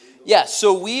Yeah,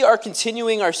 so we are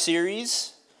continuing our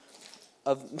series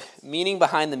of meaning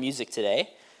behind the music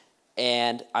today,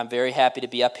 and I'm very happy to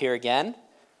be up here again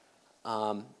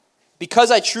because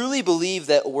I truly believe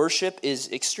that worship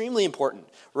is extremely important.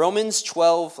 Romans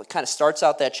 12 kind of starts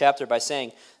out that chapter by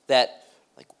saying that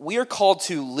we are called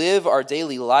to live our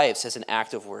daily lives as an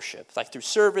act of worship, through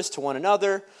service to one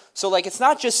another. So it's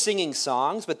not just singing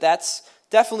songs, but that's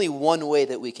definitely one way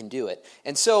that we can do it.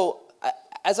 And so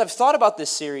as I've thought about this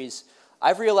series,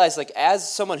 I've realized,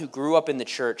 as someone who grew up in the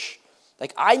church,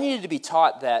 I needed to be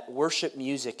taught that worship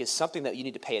music is something that you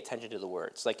need to pay attention to the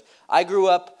words. I grew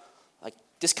up,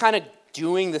 just kind of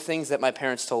doing the things that my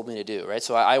parents told me to do, right?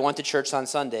 So I went to church on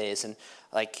Sundays, and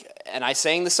I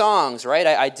sang the songs, right?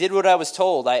 I did what I was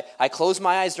told. I closed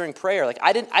my eyes during prayer.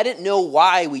 I didn't know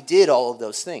why we did all of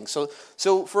those things.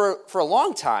 So for a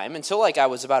long time, until I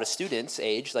was about a student's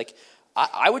age,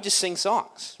 I would just sing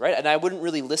songs, right? And I wouldn't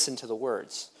really listen to the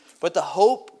words. But the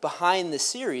hope behind this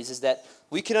series is that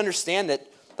we can understand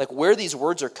that where these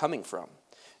words are coming from.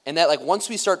 And that once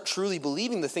we start truly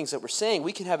believing the things that we're saying,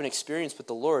 we can have an experience with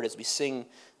the Lord as we sing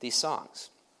these songs.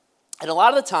 And a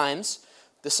lot of the times,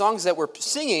 the songs that we're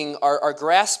singing are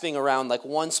grasping around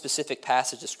one specific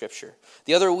passage of Scripture.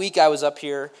 The other week I was up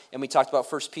here and we talked about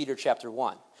 1 Peter chapter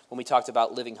 1 when we talked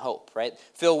about living hope, right?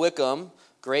 Phil Wickham,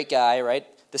 great guy, right?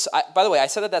 By the way, I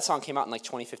said that song came out in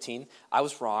 2015. I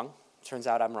was wrong. Turns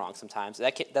out I'm wrong sometimes.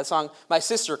 That song, my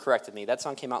sister corrected me. That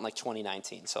song came out in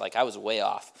 2019, so I was way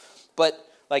off. But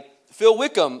Phil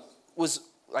Wickham was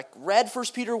read 1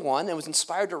 Peter 1 and was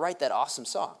inspired to write that awesome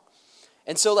song.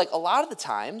 And so a lot of the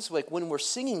times, when we're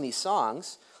singing these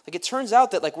songs, it turns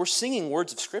out that we're singing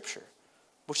words of Scripture,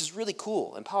 which is really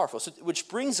cool and powerful. So which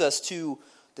brings us to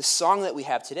the song that we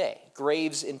have today,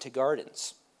 Graves into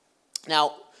Gardens.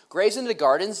 Now, Graves into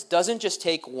Gardens doesn't just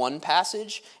take one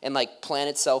passage and plant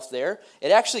itself there.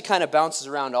 It actually kind of bounces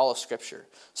around all of Scripture.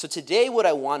 So today what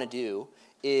I want to do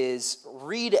is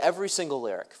read every single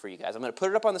lyric for you guys. I'm going to put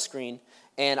it up on the screen,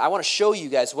 and I want to show you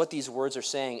guys what these words are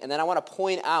saying, and then I want to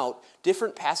point out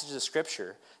different passages of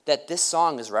Scripture that this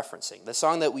song is referencing, the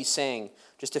song that we sang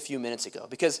just a few minutes ago,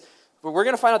 because we're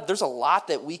going to find out there's a lot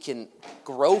that we can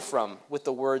grow from with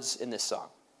the words in this song.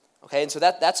 Okay, and so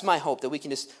that's my hope, that we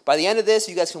can just, by the end of this,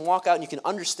 you guys can walk out and you can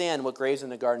understand what Graves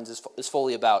into Gardens is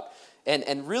fully about,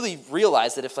 and really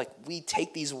realize that if we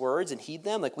take these words and heed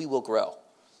them, we will grow.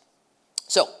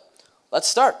 So, let's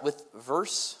start with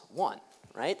verse 1,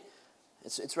 right?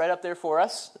 It's right up there for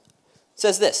us. It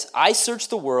says this: I searched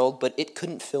the world, but it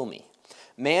couldn't fill me.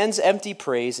 Man's empty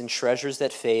praise and treasures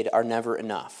that fade are never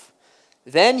enough.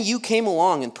 Then you came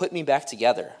along and put me back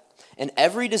together, and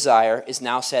every desire is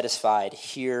now satisfied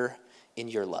here in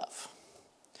your love.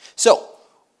 So,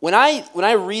 when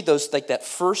I read those, that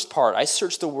first part, I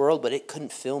searched the world, but it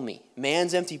couldn't fill me.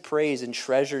 Man's empty praise and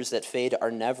treasures that fade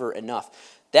are never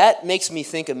enough. That makes me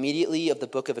think immediately of the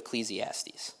book of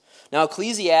Ecclesiastes. Now,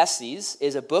 Ecclesiastes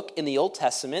is a book in the Old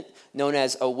Testament known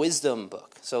as a wisdom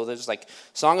book. So there's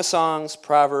Song of Songs,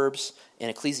 Proverbs, and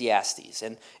Ecclesiastes.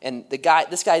 And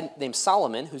this guy named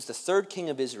Solomon, who's the third king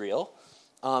of Israel,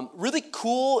 really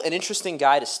cool and interesting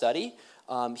guy to study.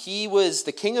 He was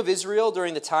the king of Israel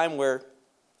during the time where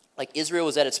Israel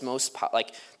was at its most,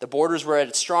 the borders were at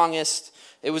its strongest.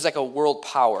 It was a world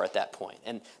power at that point.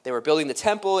 And they were building the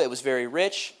temple. It was very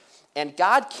rich. And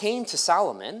God came to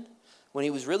Solomon when he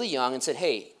was really young and said,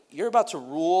 hey, you're about to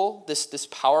rule this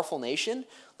powerful nation.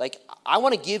 I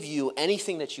want to give you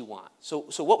anything that you want. So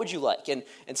what would you like? And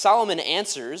Solomon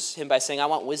answers him by saying, I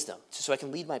want wisdom so I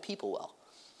can lead my people well.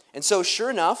 And so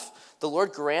sure enough, the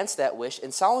Lord grants that wish,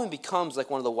 and Solomon becomes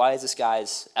one of the wisest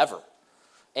guys ever.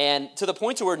 And to the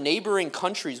point to where neighboring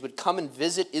countries would come and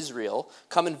visit Israel,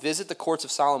 come and visit the courts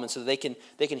of Solomon so they can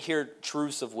hear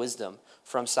truths of wisdom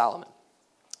from Solomon.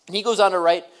 And he goes on to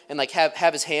write and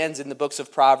have his hands in the books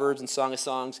of Proverbs and Song of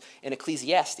Songs and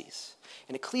Ecclesiastes.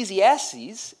 And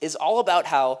Ecclesiastes is all about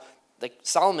how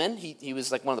Solomon, he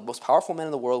was one of the most powerful men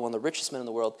in the world, one of the richest men in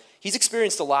the world. He's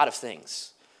experienced a lot of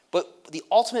things. But the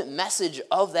ultimate message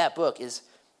of that book is,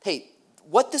 hey,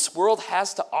 what this world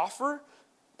has to offer,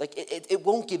 it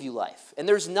won't give you life. And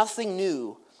there's nothing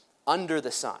new under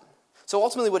the sun. So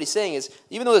ultimately what he's saying is,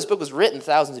 even though this book was written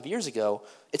thousands of years ago,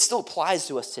 it still applies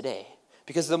to us today.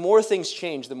 Because the more things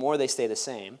change, the more they stay the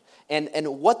same. And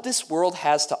what this world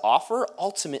has to offer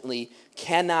ultimately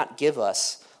cannot give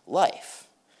us life.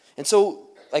 And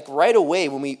so right away,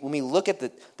 when we look at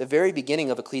the very beginning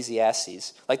of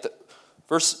Ecclesiastes,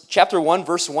 chapter 1,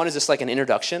 verse 1 is just an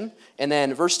introduction. And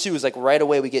then verse 2 is right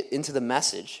away we get into the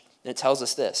message. And it tells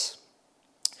us this: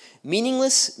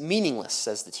 meaningless, meaningless,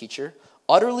 says the teacher,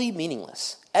 utterly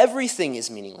meaningless. Everything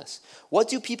is meaningless. What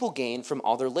do people gain from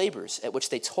all their labors at which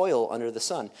they toil under the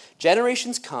sun?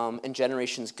 Generations come and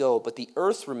generations go, but the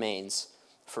earth remains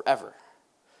forever.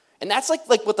 And that's like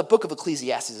what the book of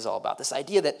Ecclesiastes is all about, this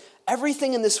idea that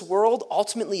everything in this world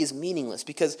ultimately is meaningless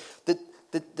because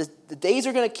the days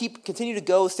are going to continue to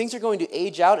go, things are going to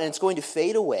age out, and it's going to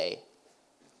fade away.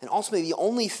 And ultimately, the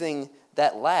only thing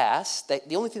that lasts,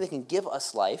 the only thing that can give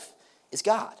us life is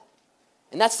God.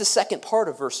 And that's the second part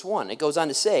of verse 1. It goes on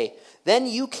to say, "Then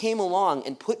you came along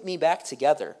and put me back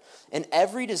together, and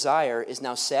every desire is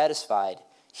now satisfied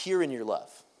here in your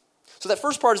love." So that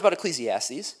first part is about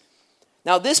Ecclesiastes.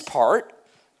 Now this part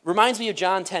reminds me of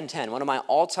John 10:10, one of my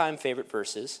all-time favorite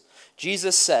verses.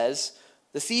 Jesus says,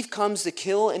 "The thief comes to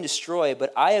kill and destroy,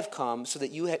 but I have come so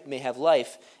that you may have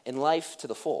life, and life to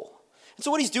the full." And so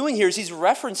what he's doing here is he's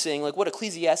referencing like what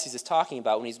Ecclesiastes is talking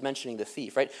about when he's mentioning the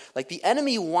thief, right? Like the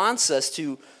enemy wants us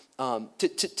to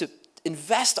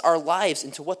invest our lives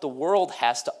into what the world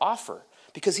has to offer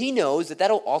because he knows that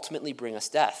that'll ultimately bring us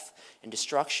death and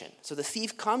destruction. So the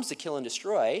thief comes to kill and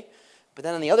destroy, but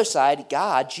then on the other side,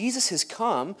 God, Jesus has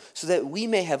come so that we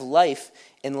may have life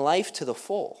and life to the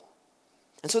full.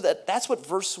 And so that's what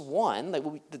verse 1, like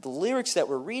the lyrics that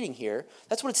we're reading here,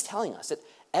 that's what it's telling us, that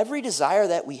every desire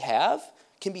that we have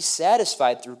can be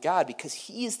satisfied through God because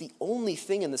he is the only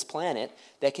thing in this planet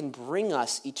that can bring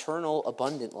us eternal,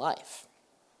 abundant life.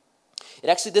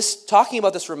 Talking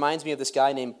about this reminds me of this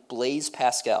guy named Blaise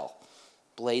Pascal.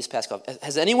 Blaise Pascal.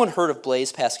 Has anyone heard of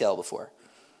Blaise Pascal before?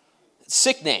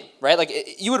 Sick name, right?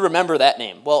 Like you would remember that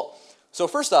name. Well, so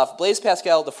first off, Blaise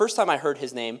Pascal, the first time I heard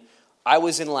his name, I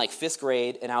was in like 5th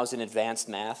grade and I was in advanced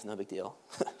math, no big deal.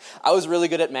 I was really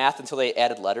good at math until they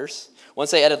added letters.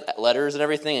 Once they added letters and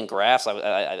everything and graphs,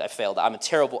 I failed. I'm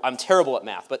terrible at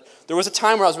math, but there was a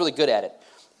time where I was really good at it.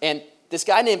 And this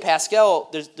guy named Pascal,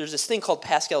 there's this thing called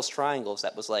Pascal's triangles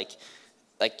that was like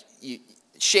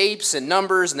shapes and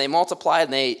numbers and they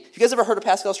multiplied and you guys ever heard of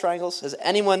Pascal's triangles? Has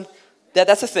anyone,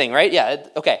 that's a thing, right? Yeah,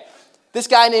 okay. This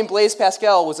guy named Blaise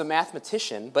Pascal was a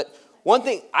mathematician, but one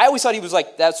thing, I always thought he was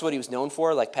like, that's what he was known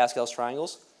for, like Pascal's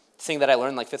triangles, thing that I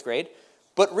learned in like 5th grade.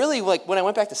 But really, like when I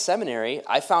went back to seminary,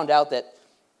 I found out that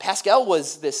Pascal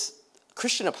was this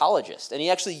Christian apologist, and he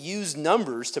actually used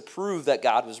numbers to prove that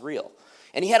God was real.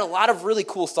 And he had a lot of really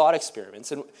cool thought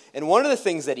experiments. And one of the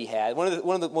things that he had, one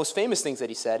of the most famous things that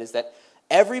he said is that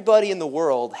everybody in the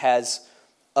world has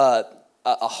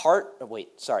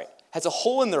has a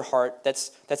hole in their heart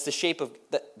that's the shape of,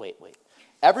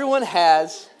 everyone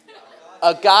has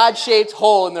a God-shaped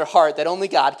hole in their heart that only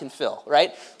God can fill,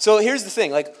 right? So here's the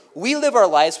thing, like we live our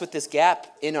lives with this gap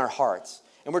in our hearts,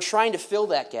 and we're trying to fill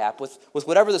that gap with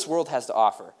whatever this world has to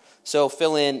offer. So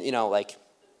fill in, like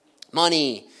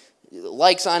money,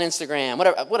 likes on Instagram,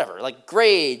 whatever, like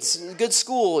grades, good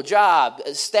school, job,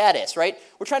 status, right?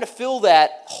 We're trying to fill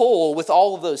that hole with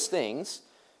all of those things,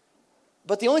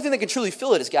 but the only thing that can truly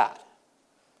fill it is God,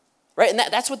 right? And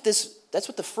that's what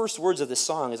the first words of this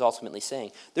song is ultimately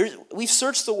saying. We've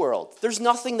searched the world. There's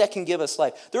nothing that can give us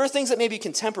life. There are things that maybe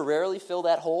can temporarily fill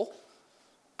that hole,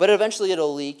 but eventually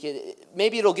it'll leak.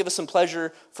 Maybe it'll give us some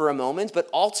pleasure for a moment, but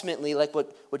ultimately, like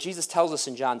what Jesus tells us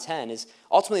in John 10, is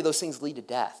ultimately those things lead to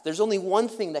death. There's only one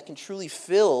thing that can truly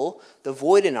fill the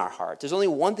void in our heart. There's only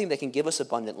one thing that can give us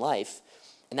abundant life,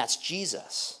 and that's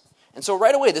Jesus. And so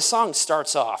right away, this song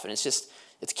starts off, and it's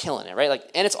killing it, right? Like,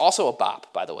 and it's also a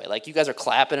bop, by the way. Like, you guys are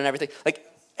clapping and everything. Like,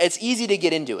 it's easy to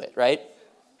get into it, right?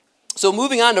 So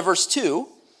moving on to verse 2,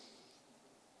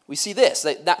 we see this.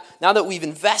 Now that we've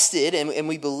invested and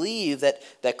we believe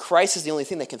that Christ is the only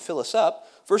thing that can fill us up,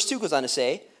 verse 2 goes on to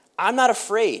say, "I'm not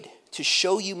afraid to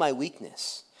show you my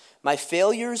weakness. My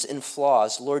failures and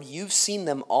flaws, Lord, you've seen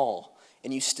them all,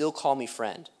 and you still call me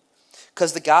friend.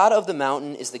 Because the God of the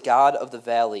mountain is the God of the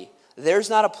valley. There's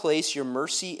not a place your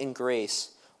mercy and grace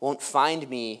won't find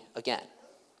me again."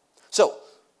 So,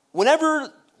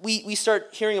 whenever we start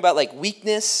hearing about like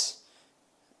weakness,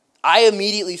 I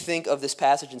immediately think of this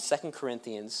passage in 2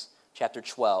 Corinthians chapter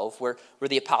 12, where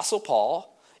the Apostle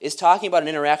Paul is talking about an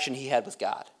interaction he had with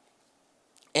God.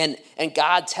 And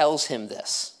God tells him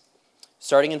this.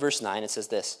 Starting in verse 9, it says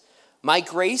this, "My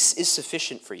grace is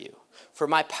sufficient for you, for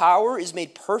my power is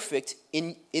made perfect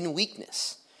in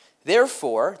weakness.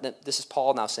 Therefore," this is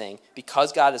Paul now saying,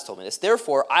 because God has told me this,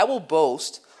 "therefore I will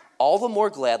boast all the more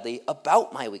gladly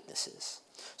about my weaknesses,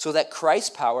 so that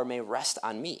Christ's power may rest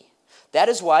on me. That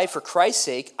is why, for Christ's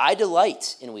sake, I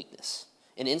delight in weakness,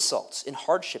 in insults, in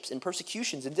hardships, in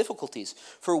persecutions, in difficulties.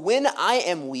 For when I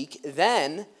am weak,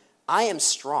 then I am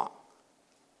strong."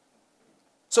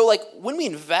 So like when we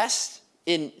invest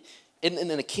in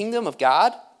the kingdom of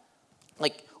God,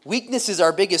 like weakness is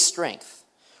our biggest strength.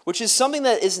 which is something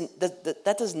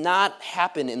that does not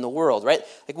happen in the world, right?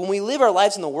 Like when we live our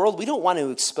lives in the world, we don't want to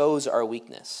expose our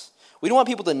weakness. We don't want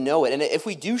people to know it. And if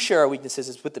we do share our weaknesses,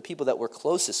 it's with the people that we're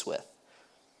closest with.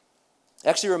 It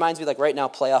actually reminds me, like right now,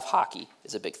 playoff hockey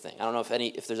is a big thing. I don't know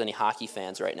if there's any hockey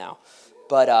fans right now.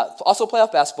 But also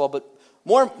playoff basketball, but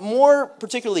more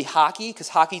particularly hockey, because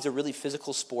hockey is a really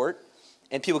physical sport,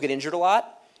 and people get injured a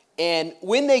lot. And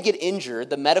when they get injured,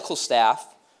 the medical staff,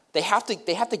 they have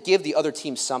to give the other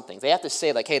team something. They have to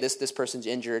say, like, hey, this person's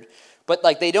injured. But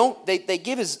like they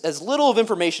give as little of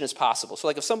information as possible. So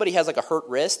like if somebody has like a hurt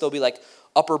wrist, they'll be like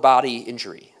upper body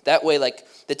injury. That way, like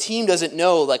the team doesn't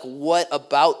know like what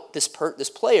about this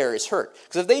player is hurt.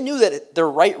 Because if they knew that their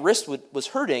right wrist was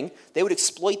hurting, they would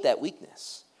exploit that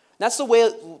weakness. And that's the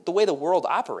way the world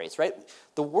operates, right?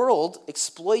 The world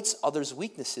exploits others'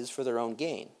 weaknesses for their own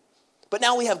gain. But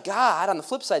now we have God on the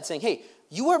flip side saying, hey,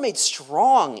 you are made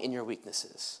strong in your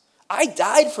weaknesses. I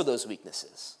died for those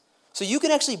weaknesses. So you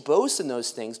can actually boast in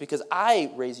those things because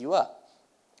I raise you up.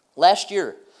 Last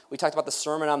year, we talked about the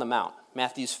Sermon on the Mount,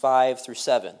 Matthew 5 through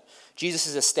 7. Jesus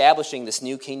is establishing this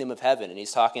new kingdom of heaven, and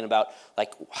he's talking about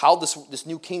like how this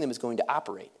new kingdom is going to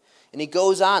operate. And he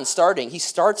goes on he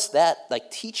starts that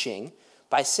like teaching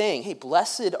by saying, hey,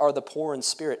 blessed are the poor in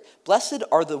spirit. Blessed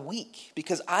are the weak,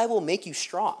 because I will make you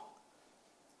strong.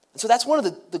 And so that's one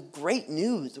of the great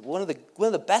news, one of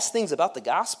the best things about the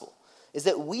gospel, is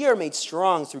that we are made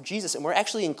strong through Jesus, and we're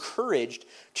actually encouraged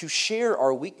to share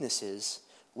our weaknesses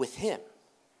with him.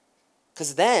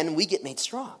 Because then we get made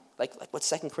strong, like what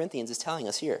 2 Corinthians is telling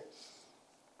us here.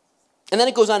 And then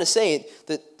it goes on to say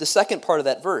that the second part of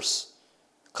that verse,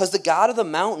 because the God of the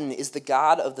mountain is the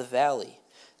God of the valley.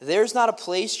 There's not a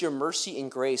place your mercy and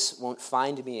grace won't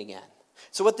find me again.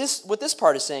 So what this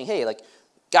part is saying, hey, like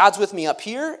God's with me up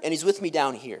here, and he's with me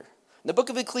down here. And the book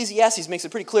of Ecclesiastes makes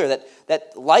it pretty clear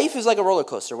that life is like a roller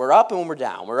coaster. We're up and when we're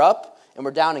down. We're up and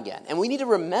we're down again. And we need to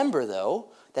remember, though,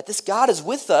 that this God is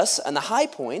with us on the high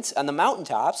points, on the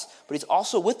mountaintops, but he's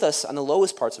also with us on the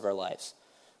lowest parts of our lives,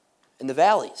 in the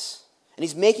valleys. And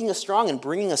he's making us strong and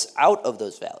bringing us out of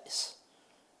those valleys,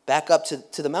 back up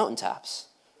to the mountaintops.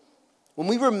 When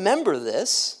we remember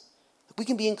this, we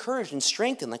can be encouraged and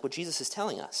strengthened like what Jesus is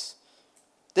telling us.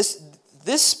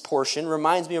 This portion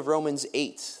reminds me of Romans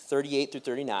 8, 38 through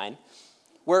 39,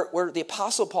 where the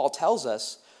Apostle Paul tells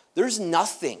us there's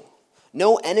nothing,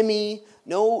 no enemy,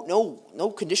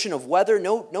 no condition of weather,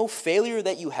 no failure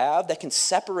that you have that can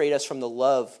separate us from the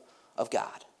love of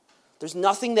God. There's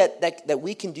nothing that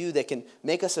we can do that can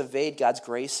make us evade God's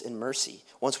grace and mercy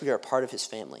once we are a part of his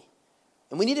family.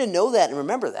 And we need to know that and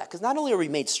remember that, because not only are we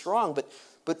made strong, but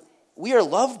we are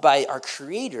loved by our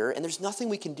Creator, and there's nothing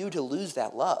we can do to lose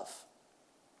that love.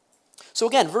 So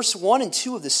again, verse 1 and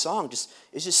 2 of this song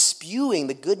is just spewing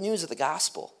the good news of the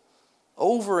gospel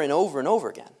over and over and over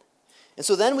again. And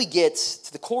so then we get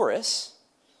to the chorus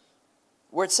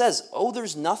where it says, oh,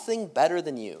 there's nothing better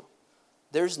than you.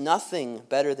 There's nothing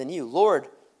better than you. Lord,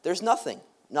 there's nothing.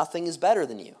 Nothing is better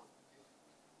than you.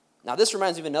 Now, this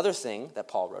reminds me of another thing that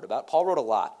Paul wrote about. Paul wrote a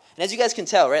lot. And as you guys can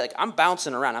tell, right, like I'm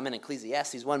bouncing around. I'm in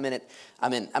Ecclesiastes 1 minute.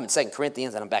 I'm in 2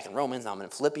 Corinthians, and I'm back in Romans. Now I'm in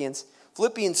Philippians.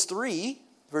 Philippians 3,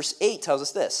 verse 8 tells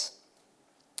us this.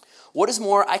 What is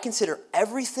more, I consider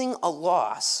everything a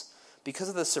loss because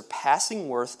of the surpassing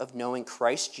worth of knowing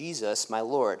Christ Jesus, my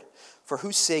Lord, for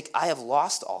whose sake I have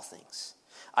lost all things.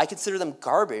 I consider them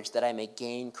garbage that I may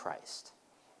gain Christ.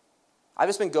 I've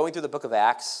just been going through the book of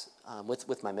Acts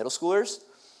with my middle schoolers,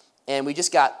 and we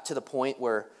just got to the point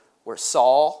where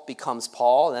Saul becomes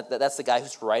Paul, and that's the guy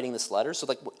who's writing this letter. So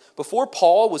like before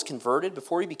Paul was converted,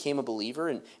 before he became a believer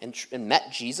and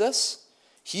met Jesus,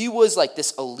 he was like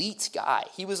this elite guy.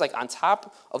 He was like on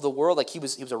top of the world. Like he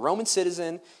was a Roman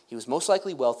citizen. He was most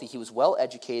likely wealthy. He was well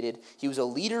educated. He was a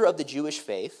leader of the Jewish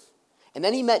faith. And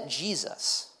then he met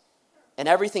Jesus, and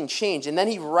everything changed. And then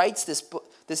he writes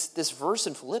this verse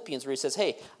in Philippians where he says,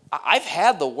 hey, I've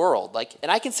had the world,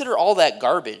 and I consider all that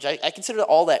garbage. I consider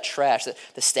all that trash,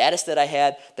 the status that I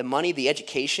had, the money, the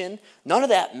education. None of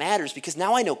that matters because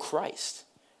now I know Christ.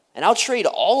 And I'll trade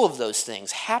all of those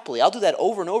things happily. I'll do that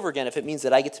over and over again if it means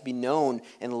that I get to be known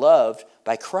and loved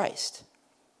by Christ.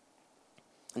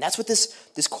 And that's what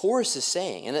this chorus is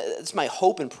saying. And it's my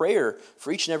hope and prayer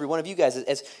for each and every one of you guys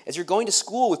as you're going to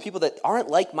school with people that aren't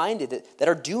like-minded, that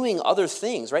are doing other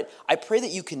things, right? I pray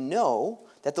that you can know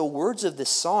that the words of this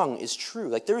song is true.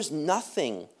 Like there is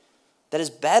nothing that is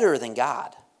better than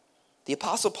God. The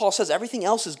Apostle Paul says everything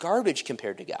else is garbage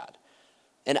compared to God.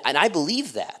 And I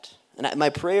believe that. And my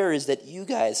prayer is that you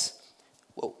guys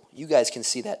can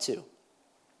see that too.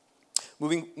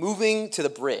 Moving to the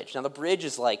bridge. Now the bridge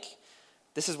is like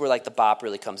this is where like the bop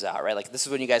really comes out, right? Like this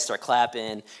is when you guys start clapping,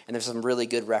 and there's some really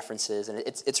good references, and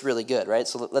it's really good, right?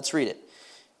 So let's read it.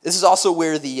 This is also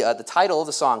where the title of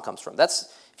the song comes from.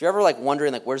 That's, if you're ever like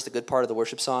wondering like where's the good part of the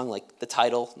worship song, like the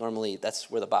title, normally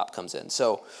that's where the bop comes in.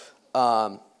 So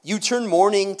you turn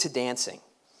mourning to dancing.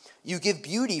 You give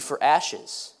beauty for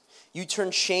ashes. You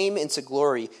turn shame into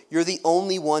glory. You're the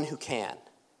only one who can.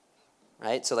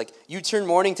 Right? So like you turn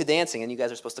mourning to dancing, and you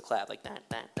guys are supposed to clap like that,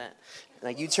 that, that.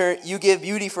 Like you give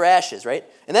beauty for ashes, right?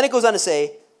 And then it goes on to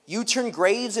say, you turn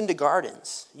graves into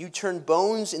gardens. You turn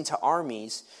bones into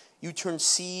armies. You turn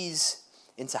seas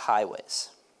into highways.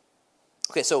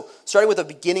 Okay, so starting with the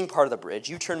beginning part of the bridge,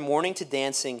 you turn mourning to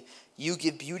dancing. You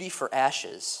give beauty for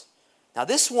ashes. Now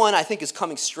this one I think is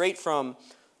coming straight from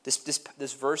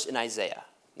this verse in Isaiah.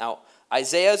 Now,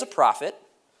 Isaiah is a prophet.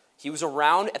 He was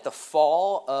around at the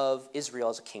fall of Israel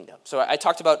as a kingdom. So I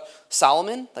talked about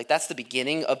Solomon, like that's the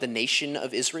beginning of the nation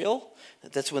of Israel.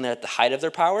 That's when they're at the height of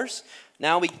their powers.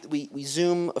 Now we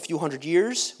zoom a few hundred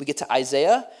years, we get to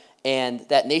Isaiah, and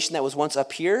that nation that was once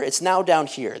up here, it's now down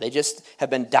here. They just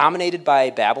have been dominated by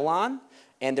Babylon,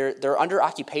 and they're under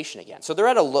occupation again. So they're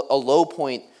at a low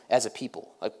point as a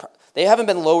people. Like, they haven't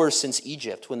been lower since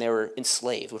Egypt when they were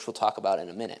enslaved, which we'll talk about in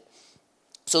a minute.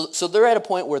 So they're at a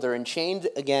point where they're enchained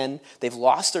again. They've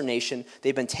lost their nation.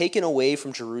 They've been taken away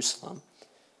from Jerusalem.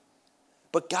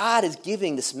 But God is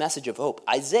giving this message of hope.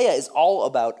 Isaiah is all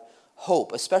about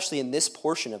hope, especially in this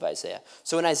portion of Isaiah.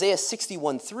 So in Isaiah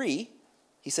 61:3,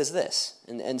 he says this,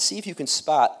 and see if you can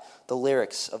spot the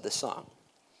lyrics of the song.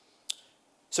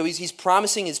 So he's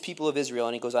promising his people of Israel,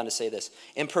 and he goes on to say this,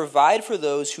 and provide for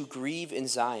those who grieve in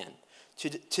Zion,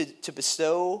 to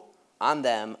bestow on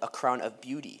them a crown of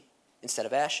beauty instead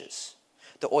of ashes,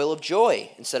 the oil of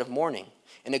joy instead of mourning,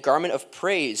 and a garment of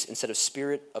praise instead of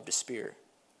spirit of despair.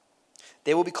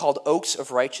 They will be called oaks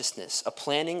of righteousness, a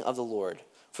planting of the Lord,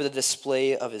 for the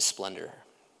display of his splendor.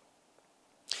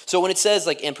 So when it says,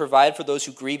 like, and provide for those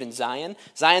who grieve in Zion,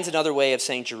 Zion's another way of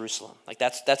saying Jerusalem. Like,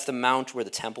 that's the mount where the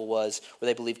temple was, where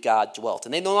they believed God dwelt.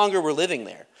 And they no longer were living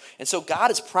there. And so God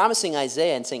is promising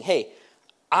Isaiah and saying, hey,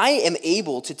 I am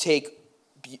able to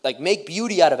make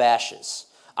beauty out of ashes.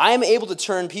 I am able to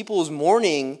turn people's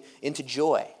mourning into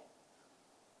joy.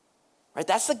 Right?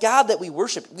 That's the God that we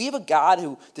worship. We have a God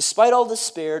who, despite all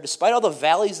despair, despite all the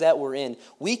valleys that we're in,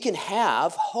 we can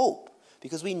have hope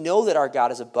because we know that our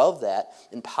God is above that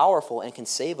and powerful and can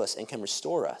save us and can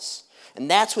restore us.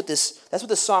 And that's what this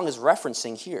song is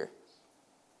referencing here.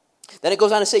 Then it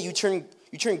goes on to say, you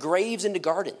turn graves into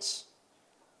gardens.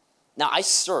 Now, I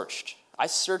searched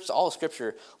all of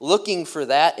Scripture looking for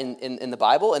that in the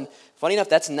Bible, and funny enough,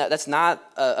 that's not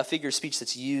a figure of speech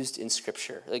that's used in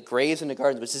Scripture. Like graves into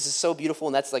gardens, which this is so beautiful,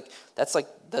 and that's like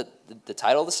the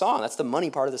title of the song. That's the money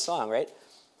part of the song, right?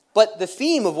 But the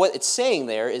theme of what it's saying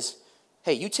there is,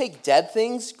 hey, you take dead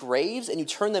things, graves, and you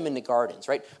turn them into gardens,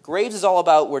 right? Graves is all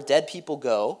about where dead people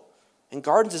go, and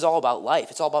gardens is all about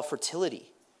life. It's all about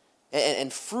fertility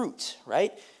and fruit,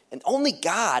 right? And only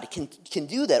God can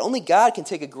do that. Only God can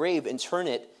take a grave and turn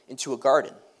it into a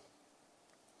garden.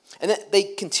 And then they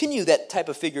continue that type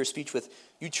of figure of speech with,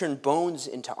 you turn bones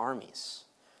into armies.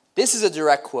 This is a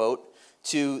direct quote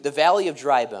to the Valley of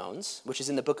Dry Bones, which is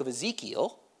in the book of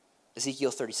Ezekiel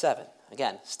 37.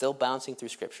 Again, still bouncing through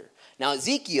Scripture. Now,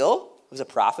 Ezekiel was a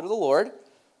prophet of the Lord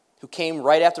who came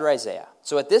right after Isaiah.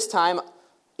 So at this time,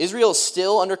 Israel is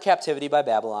still under captivity by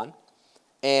Babylon,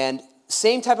 and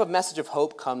same type of message of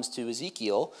hope comes to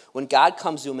Ezekiel when God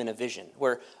comes to him in a vision,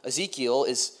 where Ezekiel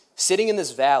is sitting in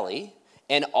this valley,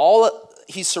 and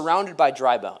he's surrounded by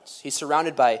dry bones. He's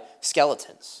surrounded by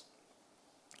skeletons,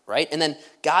 right? And then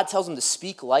God tells him to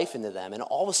speak life into them, and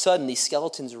all of a sudden, these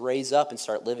skeletons raise up and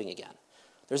start living again.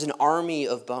 There's an army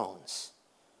of bones.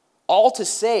 All to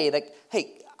say that,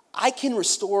 hey, I can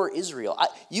restore Israel.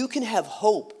 You can have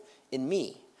hope in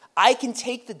me. I can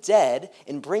take the dead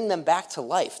and bring them back to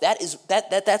life.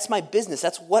 That's my business.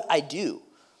 That's what I do.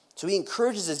 So he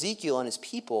encourages Ezekiel and his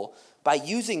people by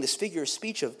using this figure of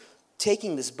speech of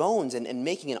taking these bones and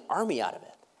making an army out of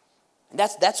it. And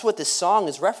that's what this song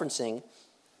is referencing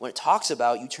when it talks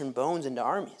about you turn bones into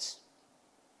armies.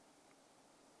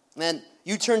 And then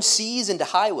you turn seas into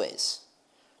highways.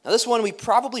 Now this one we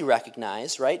probably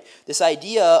recognize, right? This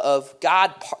idea of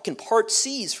God can part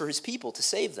seas for his people to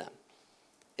save them.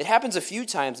 It happens a few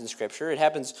times in Scripture. It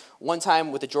happens one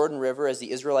time with the Jordan River as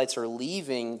the Israelites are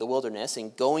leaving the wilderness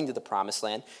and going to the Promised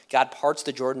Land. God parts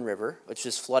the Jordan River, which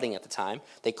is flooding at the time.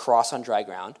 They cross on dry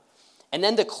ground. And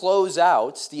then to close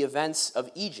out the events of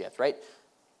Egypt, right?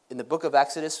 In the book of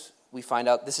Exodus, we find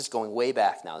out this is going way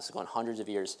back now. This is going hundreds of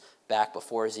years back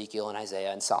before Ezekiel and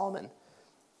Isaiah and Solomon.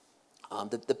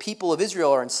 the people of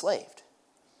Israel are enslaved.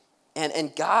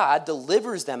 And God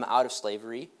delivers them out of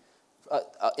slavery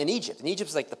in Egypt. And Egypt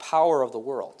is like the power of the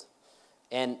world.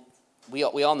 And we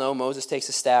all know Moses takes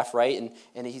his staff, right?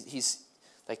 And he's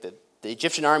like the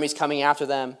Egyptian army's coming after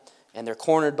them, and they're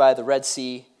cornered by the Red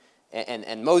Sea.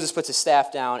 And Moses puts his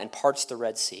staff down and parts the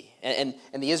Red Sea. And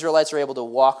the Israelites are able to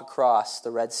walk across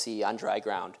the Red Sea on dry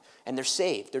ground. And they're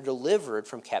saved. They're delivered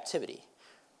from captivity.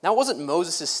 Now, it wasn't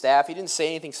Moses' staff. He didn't say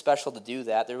anything special to do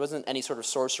that. There wasn't any sort of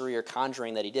sorcery or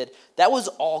conjuring that he did. That was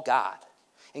all God.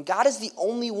 And God is the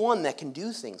only one that can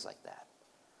do things like that.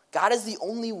 God is the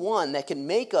only one that can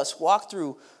make us walk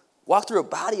through a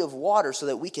body of water so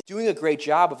that we can doing a great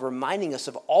job of reminding us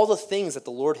of all the things that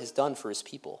the Lord has done for his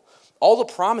people, all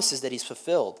the promises that he's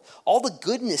fulfilled, all the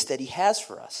goodness that he has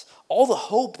for us, all the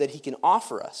hope that he can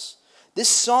offer us. This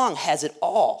song has it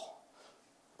all,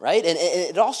 right? And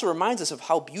it also reminds us of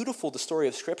how beautiful the story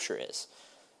of Scripture is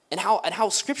and how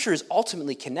Scripture is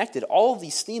ultimately connected. All of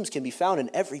these themes can be found in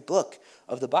every book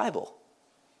of the Bible.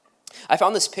 I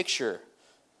found this picture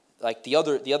like the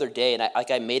other day, and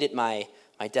I made it my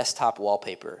desktop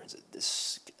wallpaper.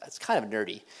 It's kind of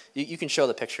nerdy. You can show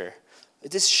the picture.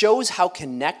 This shows how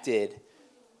connected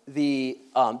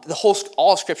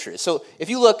all of Scripture is. So if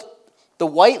you look, the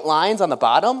white lines on the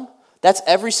bottom, that's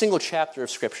every single chapter of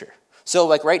Scripture. So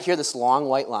like right here, this long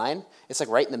white line, it's like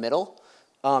right in the middle.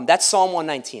 That's Psalm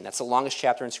 119. That's the longest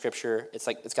chapter in Scripture.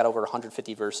 It's got over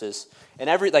 150 verses. And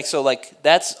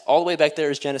that's all the way back there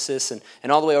is Genesis,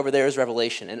 and all the way over there is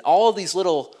Revelation. And all of these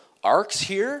little arcs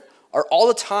here are all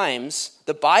the times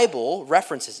the Bible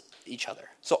references each other.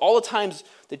 So all the times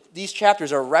that these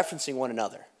chapters are referencing one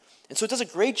another. And so it does a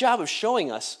great job of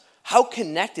showing us how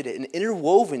connected and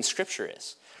interwoven Scripture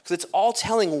is. Because it's all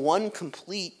telling one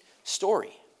complete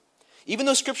story. Even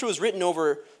though Scripture was written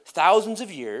over thousands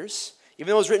of years, even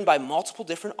though it was written by multiple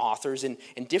different authors in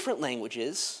different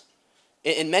languages,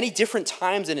 in many different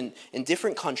times and in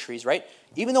different countries, right?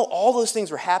 Even though all those things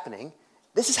were happening,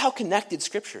 this is how connected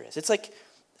Scripture is. It's like,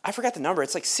 I forgot the number,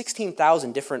 it's like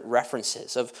 16,000 different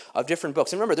references of different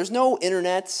books. And remember, there's no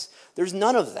internet, there's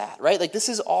none of that, right? Like this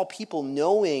is all people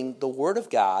knowing the Word of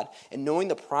God and knowing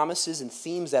the promises and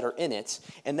themes that are in it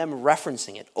and them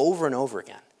referencing it over and over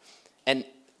again. And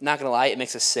not going to lie, it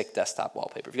makes a sick desktop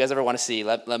wallpaper. If you guys ever want to see,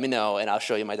 let me know and I'll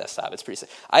show you my desktop. It's pretty sick.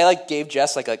 I gave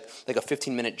Jess like a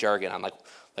 15-minute jargon. I'm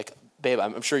like, babe,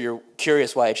 I'm sure you're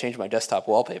curious why I changed my desktop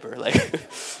wallpaper. Like,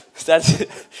 that's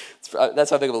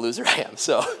how big of a loser I am.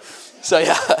 So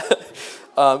yeah.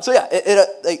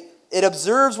 It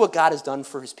observes what God has done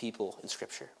for his people in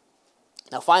Scripture.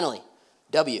 Now finally,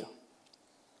 W,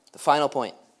 the final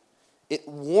point. It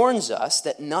warns us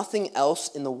that nothing else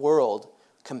in the world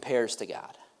compares to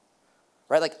God.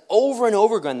 Right? Like over and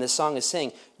over again, this song is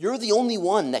saying, you're the only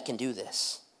one that can do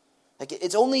this. Like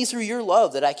it's only through your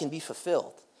love that I can be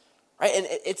fulfilled. Right? And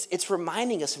it's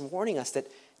reminding us and warning us that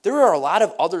there are a lot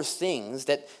of other things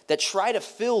that try to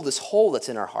fill this hole that's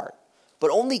in our heart.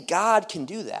 But only God can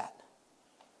do that.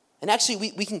 And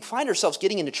actually, we can find ourselves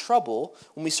getting into trouble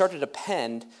when we start to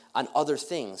depend on other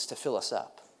things to fill us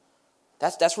up.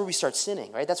 That's where we start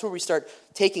sinning, right? That's where we start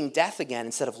taking death again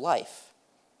instead of life.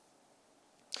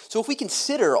 So if we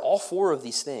consider all four of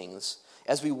these things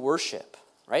as we worship,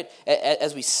 right,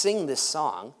 as we sing this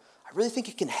song, I really think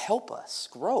it can help us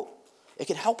grow. It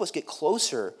can help us get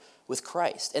closer with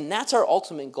Christ. And that's our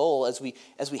ultimate goal as we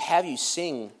have you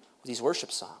sing these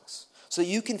worship songs. So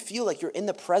you can feel like you're in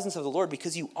the presence of the Lord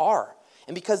because you are.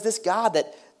 And because this God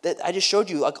that I just showed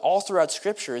you, like all throughout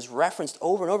Scripture, is referenced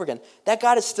over and over again. That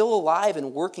God is still alive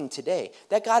and working today.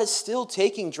 That God is still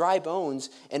taking dry bones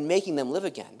and making them live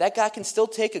again. That God can still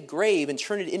take a grave and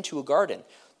turn it into a garden.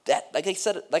 That, like I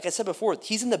said before,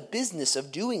 he's in the business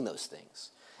of doing those things.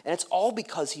 And it's all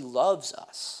because he loves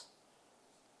us.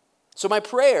 So my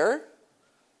prayer,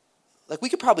 like we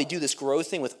could probably do this growth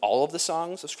thing with all of the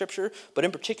songs of Scripture, but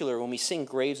in particular, when we sing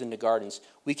graves into gardens,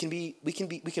 we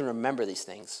can remember these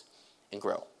things and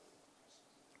grow.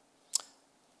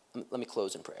 Let me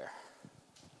close in prayer.